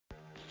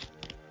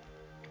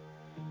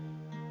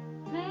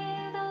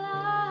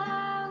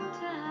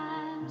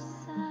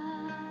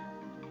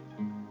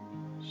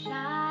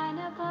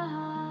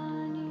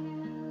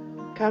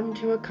Come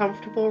to a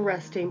comfortable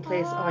resting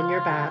place on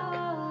your back.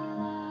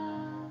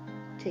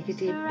 Take a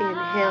deep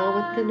inhale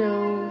with the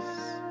nose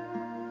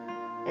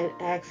and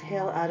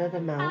exhale out of the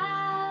mouth.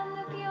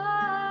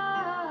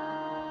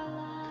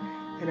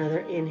 Another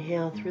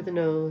inhale through the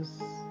nose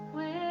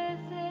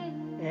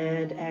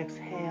and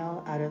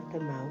exhale out of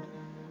the mouth.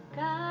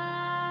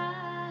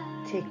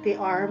 Take the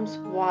arms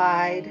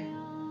wide,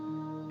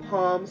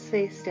 palms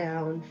face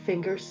down,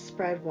 fingers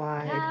spread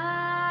wide.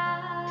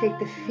 Take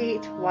the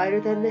feet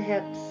wider than the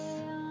hips.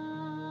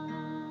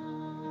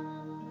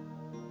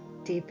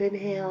 Deep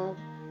inhale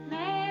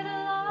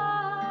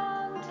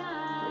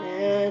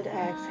and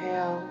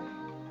exhale.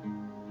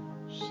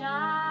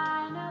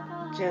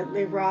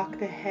 Gently rock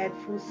the head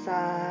from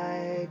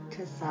side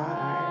to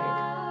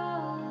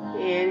side.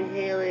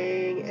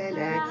 Inhaling and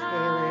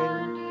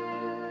exhaling.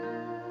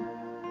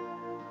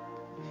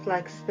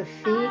 Flex the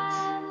feet.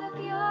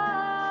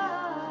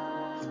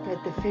 Spread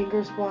the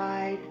fingers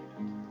wide.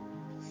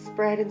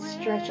 Spread and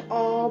stretch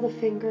all the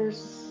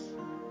fingers.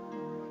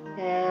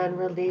 And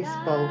release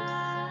both.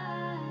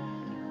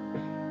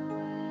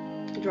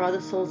 Draw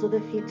the soles of the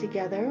feet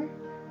together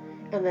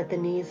and let the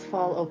knees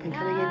fall open,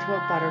 coming into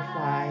a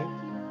butterfly.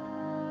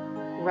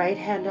 Right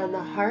hand on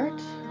the heart,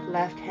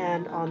 left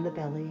hand on the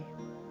belly.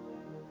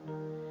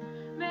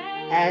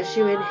 As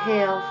you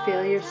inhale,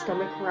 feel your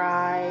stomach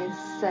rise,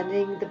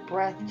 sending the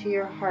breath to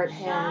your heart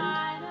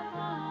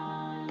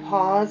hand.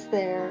 Pause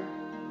there.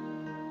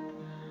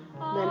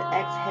 Then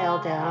exhale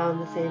down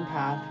the same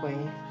pathway.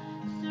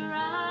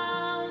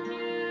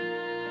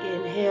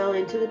 Inhale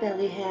into the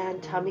belly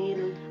hand,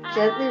 tummy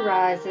gently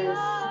rises.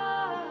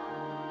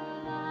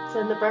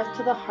 Send the breath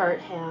to the heart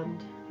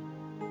hand.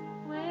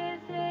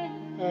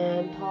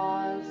 And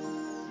pause.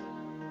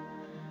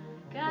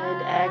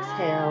 And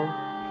exhale.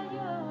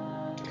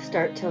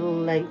 Start to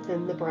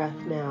lengthen the breath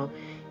now.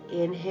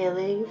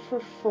 Inhaling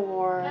for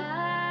 4.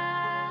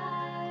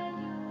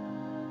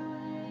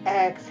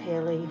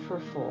 Exhaling for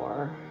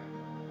 4.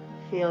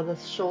 Feel the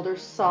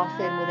shoulders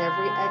soften with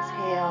every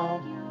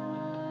exhale.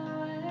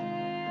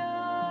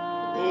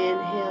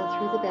 Inhale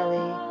through the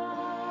belly.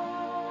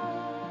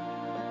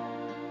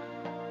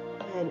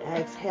 And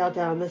exhale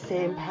down the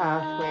same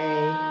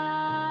pathway.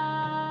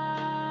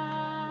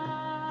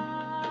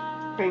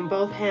 Bring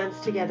both hands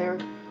together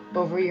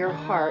over your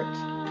heart.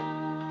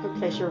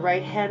 Place your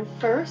right hand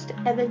first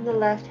and then the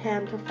left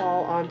hand to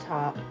fall on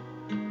top.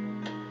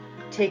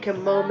 Take a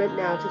moment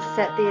now to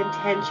set the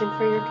intention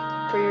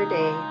for your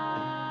day.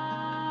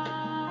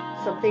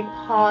 Something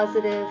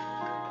positive.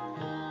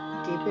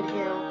 Deep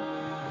inhale.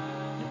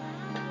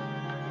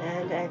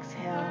 And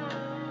exhale.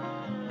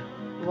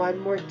 One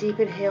more deep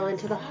inhale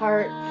into the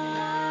heart.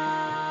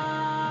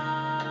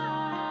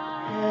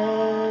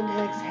 And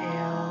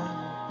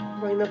exhale.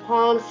 Bring the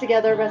palms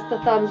together. Rest the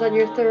thumbs on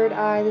your third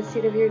eye, the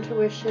seat of your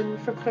intuition,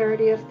 for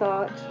clarity of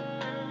thought.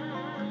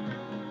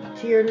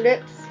 To your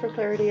lips for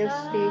clarity of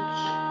speech.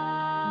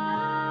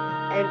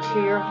 And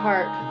to your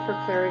heart for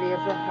clarity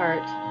of the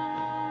heart.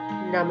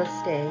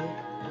 Namaste.